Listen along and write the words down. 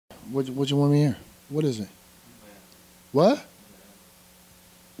What you want me to hear? What is it? What?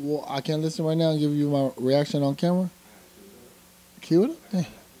 Well, I can't listen right now and give you my reaction on camera. Cue it up. Yeah.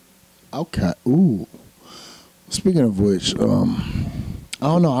 Okay. Ooh. Speaking of which, I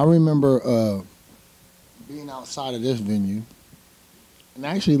don't know. I remember being outside of this venue and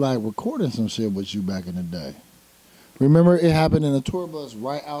actually like recording some shit with you back in the day. Remember, it happened in a tour bus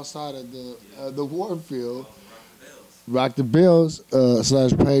right outside of the Warfield. Rock the Bills /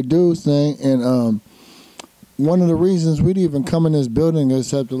 Pay Dues thing, and one of the reasons we didn't even come in this building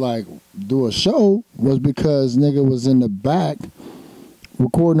except to like do a show was because nigga was in the back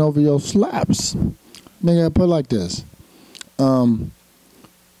recording over your slaps. Nigga, I put it like this.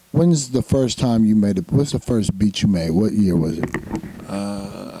 When's the first time you made it? What's the first beat you made? What year was it?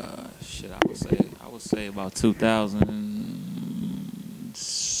 Shit, I would say about 2000,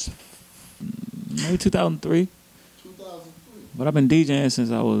 maybe 2003. 2003. But I've been DJing since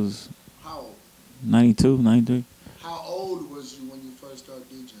I was How old? 92, 93. How old was you when you first started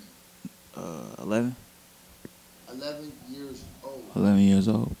DJing? 11. 11 years old. 11 years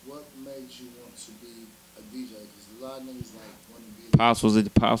old. What made you want to be a DJ? Because a lot of niggas like want to be. Pops was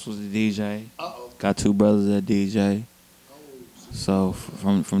the DJ. Uh-oh. Got two brothers that DJ. Oh, So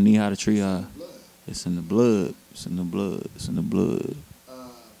from knee high to tree high, it's in the blood. It's in the blood. It's in the blood.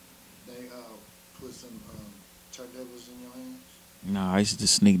 They put some turntables in your hands. Nah, I used to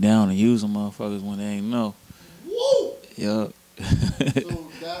just sneak down and use them motherfuckers when they ain't know. Woo! Yup. So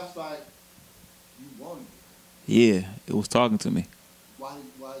that's like you wanted it. Yeah, it was talking to me. Why'd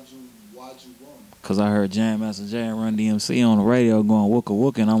you want it? Cause I heard Jam Master Jay and Run DMC on the radio going wooka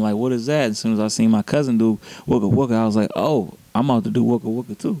wooka, and I'm like, what is that? As soon as I seen my cousin do wooka wooka, I was like, oh, I'm about to do wooka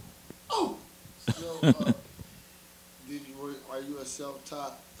wooka too. Oh. So are you a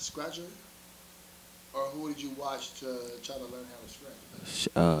self-taught scratcher, or who did you watch to try to learn how to scratch?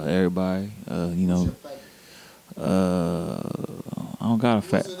 Everybody, you know. What's your favorite? I don't got a Who's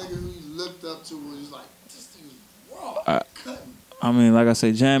fact. the nigga who you looked up to was like, this thing's raw, cutting? I mean, like I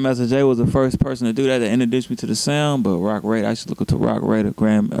say, Jam Master Jay was the first person to do that introduced me to the sound. But Rock Raider, I used to look up to Rock Raider,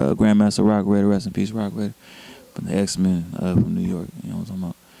 Grandmaster Rock Raider, rest in peace, Rock Raider, from the X-Men from New York. You know what I'm talking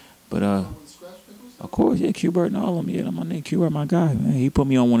about? But of course, yeah, Q-Bert and all of them. Yeah, my name Q-Bert, my guy, man. He put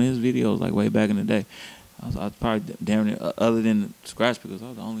me on one of his videos like way back in the day. I was probably damn near, other than Scratch, because I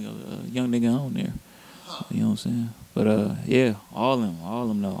was the only other young nigga on there. You know what I'm saying? But yeah, all of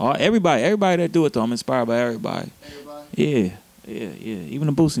them though. Everybody that do it though, I'm inspired by everybody. Everybody? Yeah. Even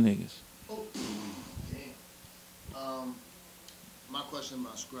the Boosie niggas. Oh, damn. My question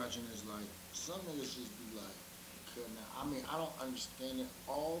about scratching is like, some niggas just be like, cutting out. I mean, I don't understand it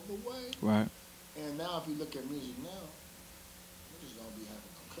all the way. Right. And now if you look at music now, niggas don't be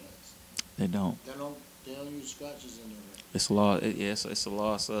having no cuts. They don't. They don't use scratches in there. It's a lost. It's a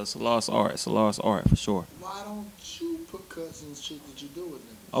lost. It's a lost art. It's a lost art for sure. Why don't you put cuts and shit that you do with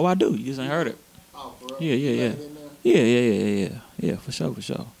niggas? Oh, I do. You just ain't heard it. Oh, bro. Yeah. Yeah, for sure.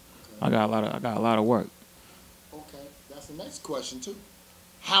 Okay. I got a lot of work. Okay, that's the next question too.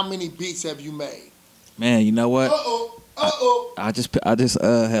 How many beats have you made? Man, you know what? I just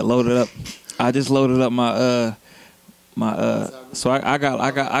had loaded up. I just loaded up my So I got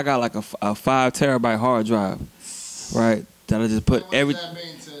like a 5 terabyte hard drive, right? That I just put every. What does that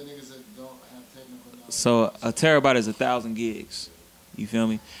mean to niggas that don't have technical knowledge? So a terabyte is 1,000 gigs. You feel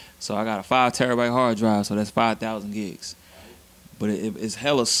me? So I got a 5 terabyte hard drive, so that's 5,000 gigs. But it's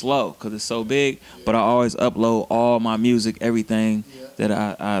hella slow because it's so big. Yeah. But I always upload all my music, everything that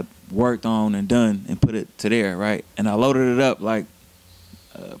I worked on and done, and put it to there, right? And I loaded it up like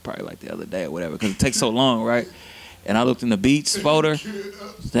probably like the other day or whatever, because it takes so long, right? And I looked in the beats folder.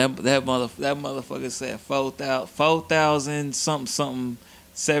 That motherfucker said 4,000 something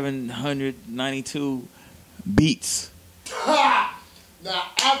 792 beats.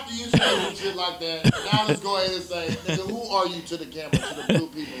 Now, after you say shit like that, now let's go ahead and say, nigga, who are you to the camera, to the blue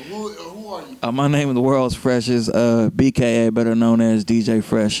people? Who are you? My name is the world's freshest, BKA, better known as DJ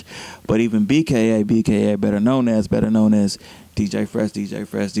Fresh. But even BKA, better known as DJ Fresh, DJ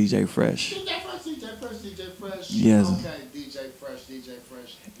Fresh, DJ Fresh. DJ Fresh. Yes. Okay, DJ Fresh.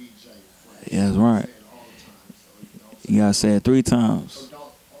 Yeah, that's right. You gotta say it 3 times. So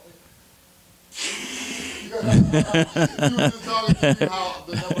you were just talking to me how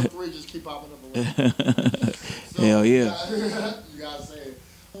the number 3 just keep popping up around. So Hell yeah. You gotta say it.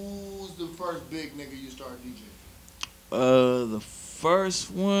 Who's the first big nigga you started DJing? The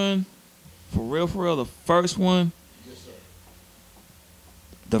first one, for real, the first one. Yes, sir.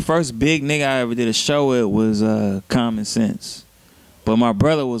 The first big nigga I ever did a show with was Common Sense. But my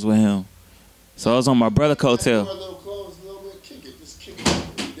brother was with him. So I was on my brother coattail. A little close, a little bit. Kick it. Just kick it.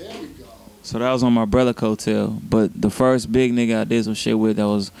 There we So that was on my brother coattail. But the first big nigga I did some shit with, that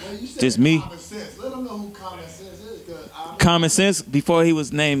was just me. Common Sense. Let them know who Common Sense is. Common Sense, before he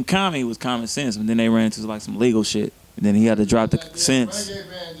was named Common, he was Common Sense. But then they ran into like some legal shit. And then he had to drop the sense. Reggae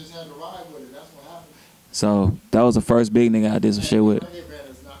band just had to ride with it. That's what happened. So that was the first big nigga I did some shit with. Reggae band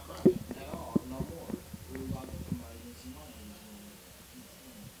is not cracking at all, no more. We were locked up somebody get some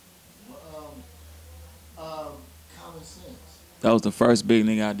money. Common Sense. That was the first big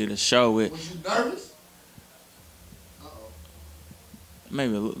nigga I did a show with. Was you nervous?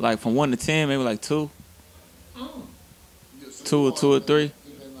 Maybe like from 1 to 10, maybe like 2. Two or 3.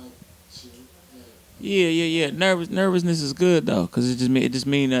 Yeah. Nervousness is good though, cause it just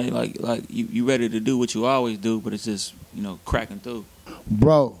mean that like you ready to do what you always do, but it's just cracking through.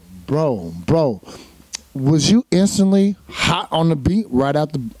 Bro, was you instantly hot on the beat right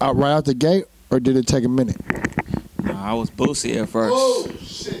out the gate, or did it take a minute? Nah, I was boosy at first. Oh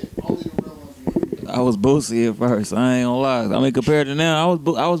shit! Only the real ones. I was boosy at first. I ain't gonna lie. I mean, compared to now,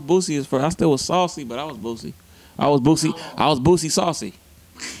 I was boosy at first. I still was saucy, but I was boosy. I was boosy saucy.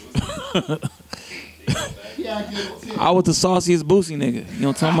 I was the sauciest boosie nigga. You know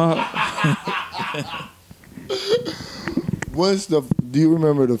what I'm talking about? Do you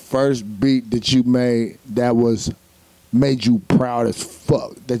remember the first beat that you made that made you proud as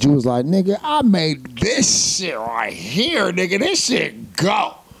fuck? That you was like, nigga, I made this shit right here, nigga. This shit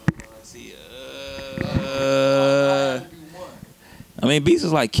go. I mean, beats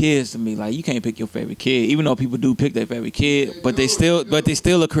is like kids to me. Like, you can't pick your favorite kid, even though people do pick their favorite kid, but they still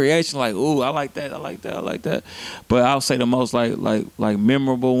a creation. Like, ooh, I like that. But I'll say the most like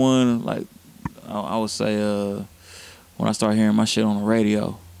memorable one. Like, I would say when I started hearing my shit on the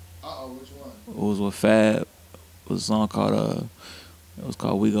radio. Which one? It was with Fab. It was a song called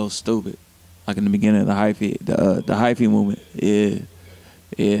 "We Go Stupid," like in the beginning of the hyphy movement. Yeah.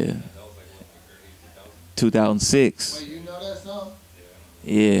 2006. Wait, you know that song?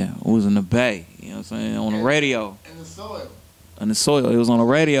 Yeah, it was in the Bay. You know what I'm saying? On the radio. In the soil. In the soil. It was on the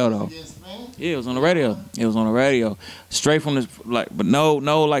radio though. Yes, man. Yeah, it was on the radio. It was on the radio. Straight from the but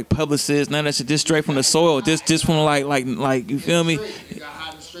no like publicists, none of that shit. Just straight from the soil. Just from like you feel me?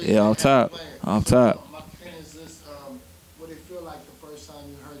 Yeah, off top. My thing is this, what it feel like the first time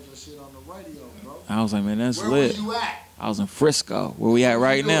you heard your shit on the radio, bro? I was like, man, that's lit. Where was you at? I was in Frisco, where we at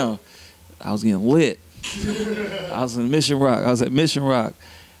right now. I was getting lit. I was in Mission Rock. I was at Mission Rock.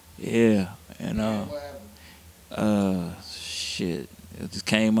 Yeah. And shit. It just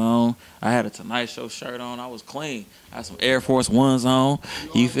came on. I had a Tonight Show shirt on. I was clean. I had some Air Force Ones on.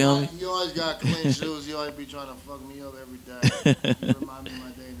 You feel me? You always got clean shoes. You always be trying to fuck me up every day. You remind me of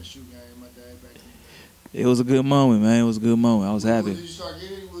my day in the shoe game. My day back in the day. It was a good moment, man. It was a good moment. I was happy. When did you start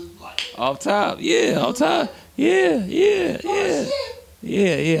getting it? Was like off top. Yeah, off top. Yeah.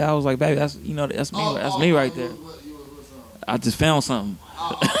 Yeah. I was like, baby, that's me. That's me right there. I just found something.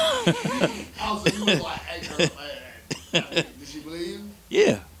 So you was like, hey, girl, did she believe you?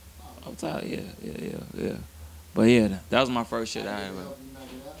 Yeah. Off top. Yeah. But yeah, that was my first shit I had.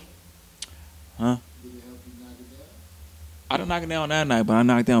 Huh? Did it help you knock it down? I didn't knock it down that night, but I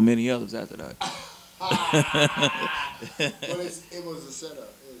knocked down many others after that. But it was a setup.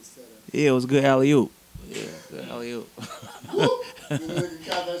 Yeah, it was a good alley-oop. Yeah, good alley-oop. Whoop! You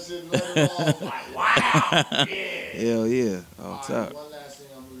got that shit later on. Like, wow! Yeah! Hell yeah. Off top. Right, one last thing,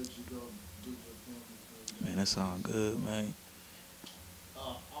 I'm going to let you go do your thing. Man, that's all good, man. I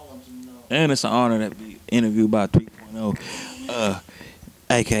want you to know. And it's an honor to be interviewed by 3.0.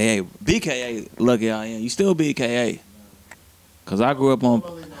 AKA BKA Lucky I Am. You still BKA? Because I grew up on...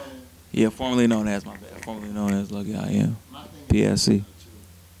 formerly known as, my bad. Formerly known as Lucky I Am. PSC.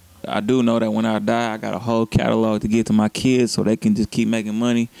 I do know that when I die, I got a whole catalog to give to my kids so they can just keep making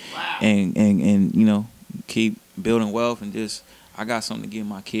money and keep building wealth and just, I got something to give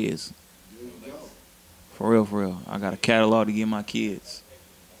my kids. For real. I got a catalog to give my kids.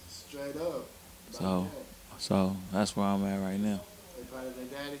 Straight up. So that's where I'm at right now. They proud of their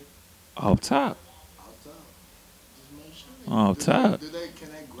daddy? Off top. Just make sure. Off top. Can they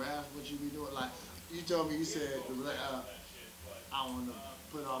grasp what you be doing? Like, you told me, you said, I don't want to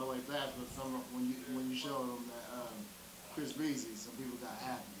put it all the way fast, but when you showed them that Chris Breezy, some people got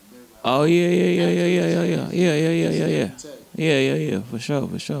happy. Like, oh yeah, for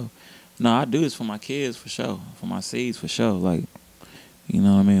sure. No, I do this for my kids for sure, for my seeds for sure. Like, you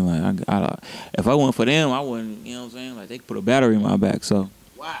know what I mean? Like, I if I went for them, I wouldn't. You know what I'm saying? Like, they could put a battery in my back. So,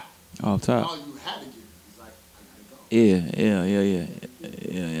 wow. Off top. All you had to give is like, I gotta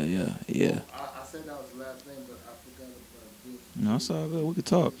go. Yeah. I said that was the last thing, but I forgot about this. No, it's all good. We could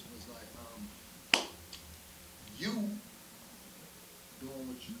talk. It was like, you doing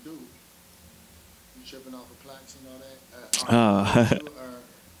what you do You tripping off of plaques and all that?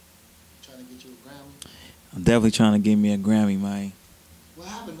 Trying to get you a Grammy? I'm definitely trying to get me a Grammy, man. What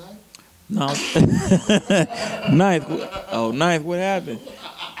happened, Knife? No. Ninth. Oh, Ninth. What happened?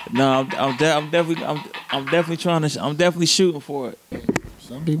 No, I'm definitely trying to. I'm definitely shooting for it.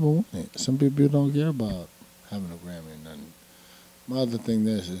 Some people want it. Some people don't care about having a Grammy or nothing. My other thing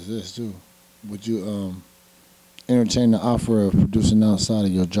is this too. Would you entertain the offer of producing outside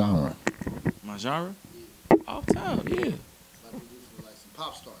of your genre? My genre? Off top, yeah. Like producing like some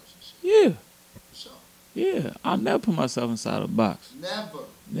pop stars and shit. Yeah. For sure. Yeah. I'll never put myself inside a box. Never.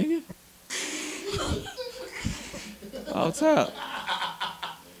 Nigga. Off top.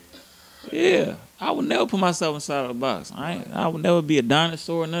 Yeah. I would never put myself inside of a box. I would never be a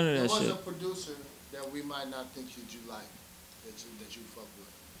dinosaur or none of that shit. What's a producer that we might not think you like, that you fuck with,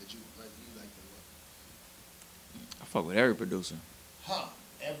 that you like to work? I fuck with every producer. Huh?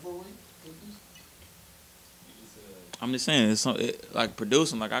 Every producer? I'm just saying, like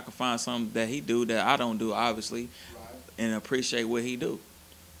producing, like I can find something that he do that I don't do, obviously, right, and appreciate what he do.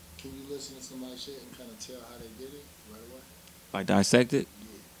 Can you listen to somebody's shit and kind of tell how they did it right away? Like dissect it?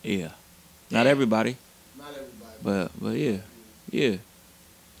 Yeah. Not everybody. Not everybody. But yeah.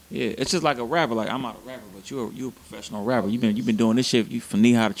 Yeah, it's just like a rapper. Like I'm not a rapper, but you a professional rapper. You've been doing this shit from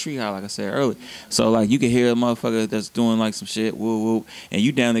knee high to tree high, like I said earlier. So like you can hear a motherfucker that's doing like some shit, whoop whoop, and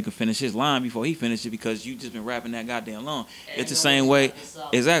you down there can finish his line before he finishes because you just been rapping that goddamn long. It's the same way.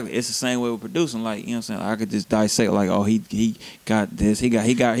 Exactly. It's the same way with producing. Like, you know what I'm saying? I could just dissect like, oh, he got this, he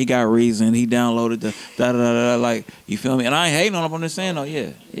got reason, he downloaded the da da da da, like, you feel me? And I ain't hating on him. I'm just saying, oh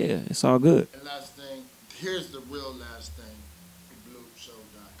yeah, it's all good. And last thing, here's the real last thing.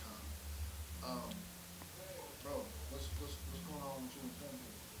 Bro, what's going on with you and family?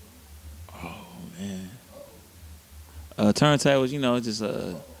 Oh man. Turntables, just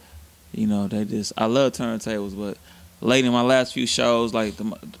they just, I love turntables, but lately in my last few shows, like the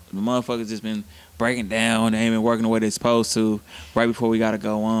motherfuckers just been breaking down. They ain't been working the way they're supposed to. Right before we gotta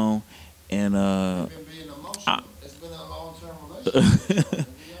go on, and it's been being emotional. It's been a long-term relationship.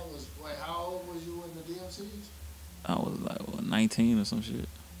 How old was you in the DMCs? I was like 19 or some shit. Okay.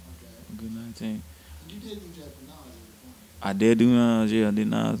 A good 19. You did DJ for Nas at the point. I did do Nas. Yeah, I did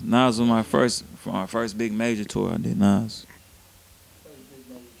Nas. Nas was my first big major tour. I did Nas.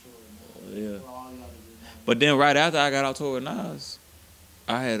 Yeah. But then right after I got out tour with Nas,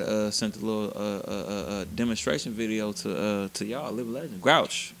 I had sent a little demonstration video to y'all, Live Legend,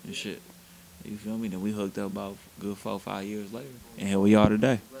 Grouch and shit. You feel me? Then we hooked up about a good 4 or 5 years later, and here we are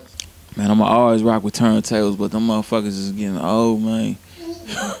today. Man, I'ma always rock with turntables, but them motherfuckers is getting old, man.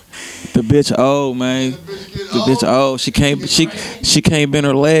 The bitch old, man. The bitch old. She can't bend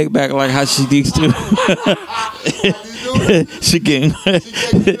her leg back like how she used to. She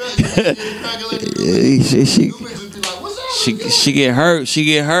get hurt. She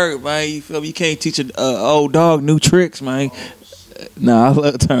get hurt, man. You feel me? You can't teach an old dog new tricks, man. Nah, I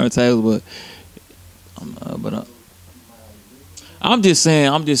love turntables, but I'm just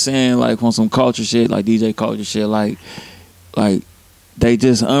saying, like on some culture shit, like DJ culture shit, like they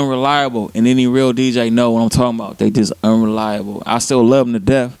just unreliable, and any real DJ know what I'm talking about. They just unreliable. I still love them to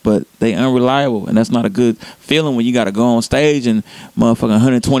death, but they unreliable, and that's not a good feeling when you got to go on stage and motherfucking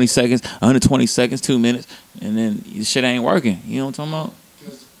 120 seconds, 2 minutes, and then your shit ain't working. You know what I'm talking about?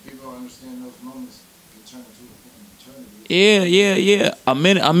 Because people don't understand those moments turn into eternity. Yeah.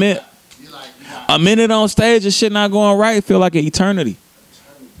 A minute on stage, and shit not going right, feel like an eternity.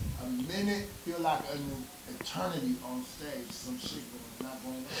 A minute feel like an eternity on stage. Some shit not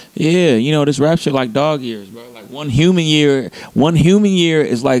going on. Yeah, this rap shit like dog years, bro. Like one human year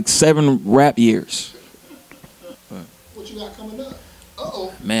is like 7 rap years. What you got coming up?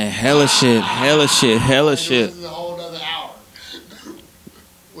 Uh-oh. Man, hella shit. This is a whole other hour.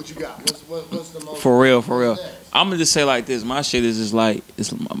 What you got? What's the most? For real. I'm gonna just say like this. My shit is just like,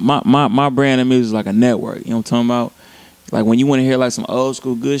 it's my brand of music is like a network. You know what I'm talking about? Like when you want to hear like some old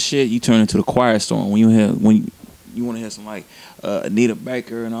school good shit, you turn into the Quiet Storm. When you want to hear some like Anita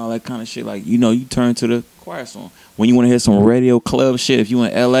Baker and all that kind of shit, like you turn to the Quiet Storm. When you want to hear some radio club shit, if you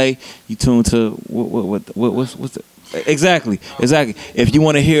in LA, you tune to what's the Exactly. If you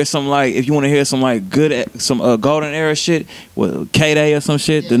want to hear some good golden era shit with K-Day or some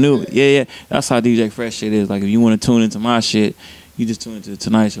shit, the new that's how DJ Fresh shit is. Like if you want to tune into my shit, you just tune into the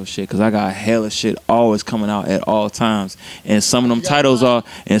Tonight Show shit, because I got hella shit always coming out at all times. And some of them titles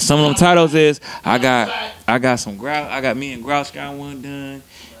is I got some Grouch. I got me and Grouch got one done.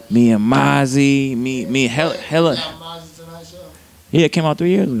 Me and Mozzie, me hella. Yeah, it came out 3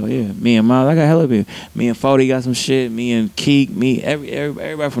 years ago. Yeah, me and Miles, I got hella big. Me and Fody got some shit. Me and Keek,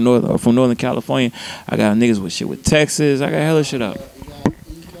 everybody from Northern California. I got niggas with shit with Texas. I got hella shit up.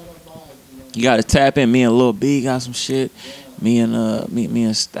 You got to tap in. Me and Lil B got some shit. Me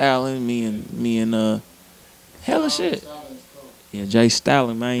and Stalin. Me and hella shit. Yeah, Jay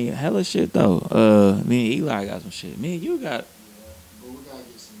Stalin, man, hella shit though. Me and Eli got some shit. Me and you got. But we gotta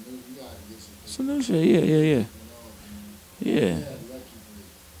get some new. You gotta get Some new shit. Yeah.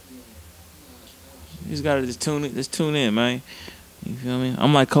 You just gotta just tune in, man. You feel me?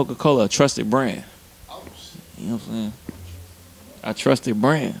 I'm like Coca-Cola, a trusted brand. You know what I'm saying? I trusted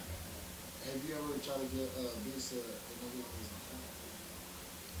brand. Have you ever tried to get beats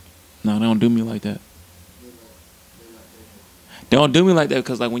No, they don't do me like that. They don't do me like that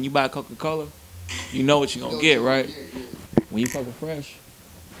because like when you buy Coca-Cola, you know what you're gonna get, right? When you fucking fresh,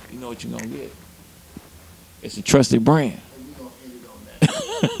 you know what you're gonna get. It's a trusted brand.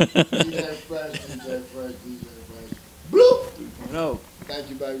 DJ Fresh. Bloop! No. Thank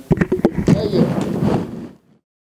you, baby. Thank you.